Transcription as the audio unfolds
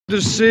To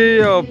see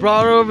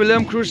brother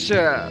William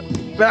Crusher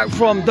back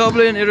from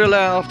Dublin, Ireland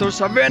after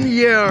 7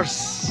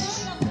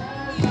 years.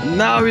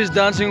 Now he's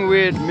dancing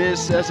with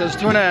Miss SS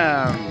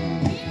Tonam.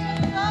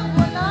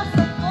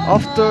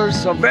 After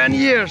 7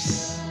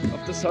 years.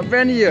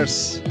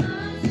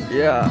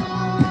 Yeah,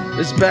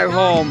 he's back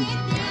home.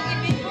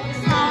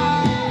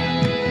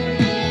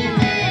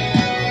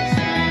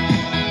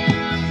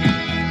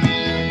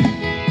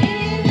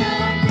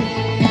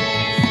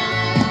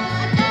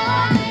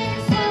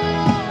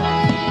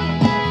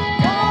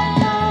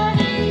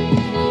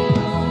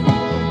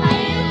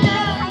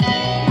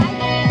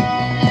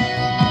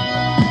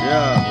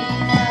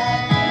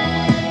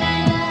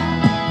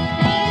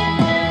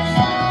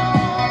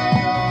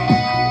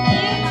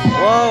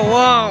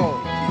 Wow.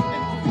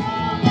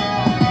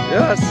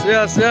 Yes.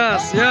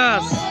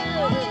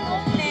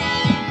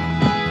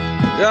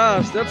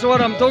 Yes, that's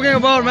what I'm talking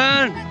about,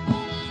 man.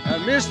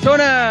 And Miss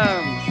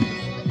Tonam.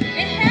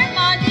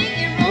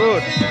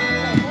 Good.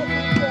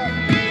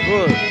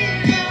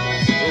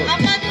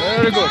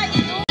 Very good.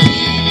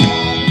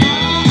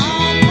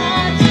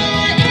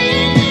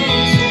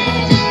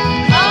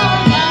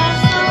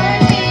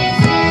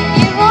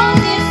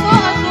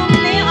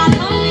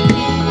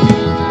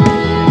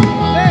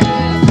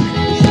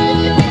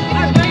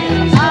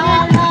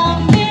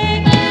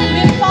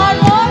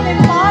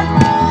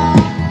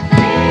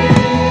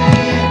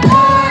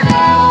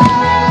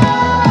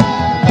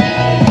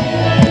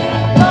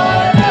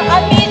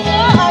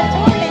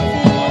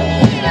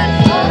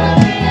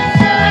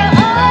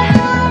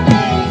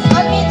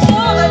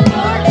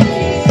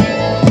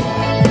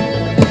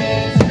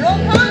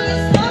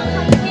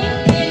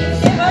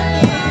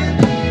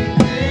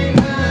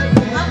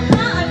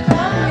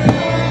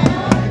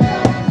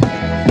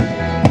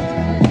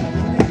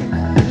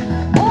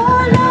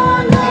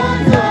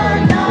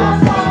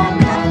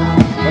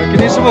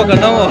 Semua kan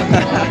nama.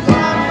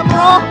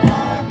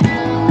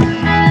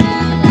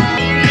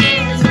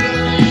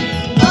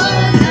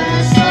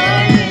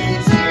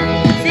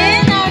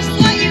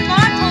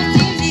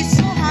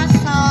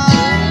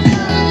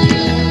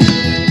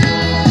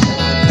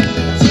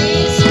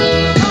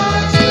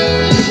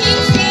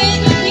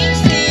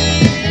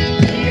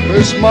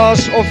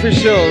 Christmas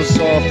officials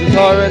of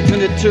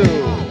 2022.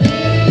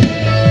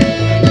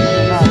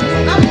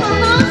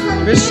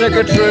 Miss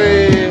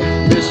Secretary,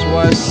 Miss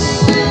Vice.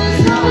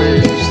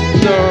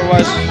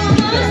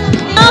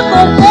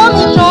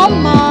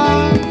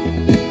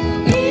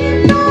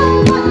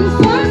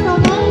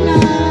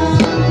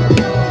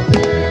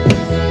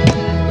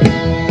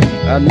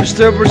 And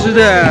Mr.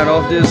 President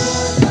of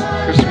this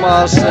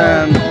Christmas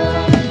and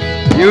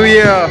New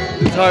Year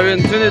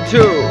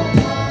 2022.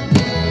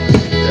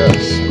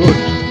 Yes, good.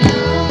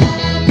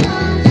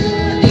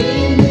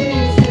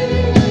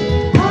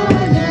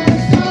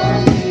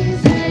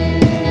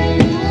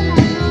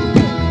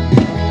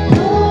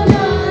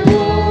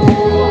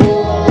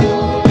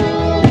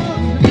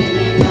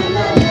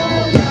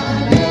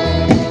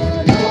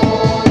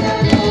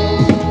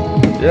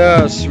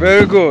 Yes,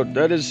 very good.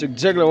 That is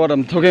exactly what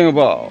I'm talking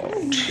about.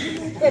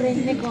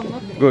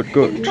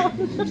 Good.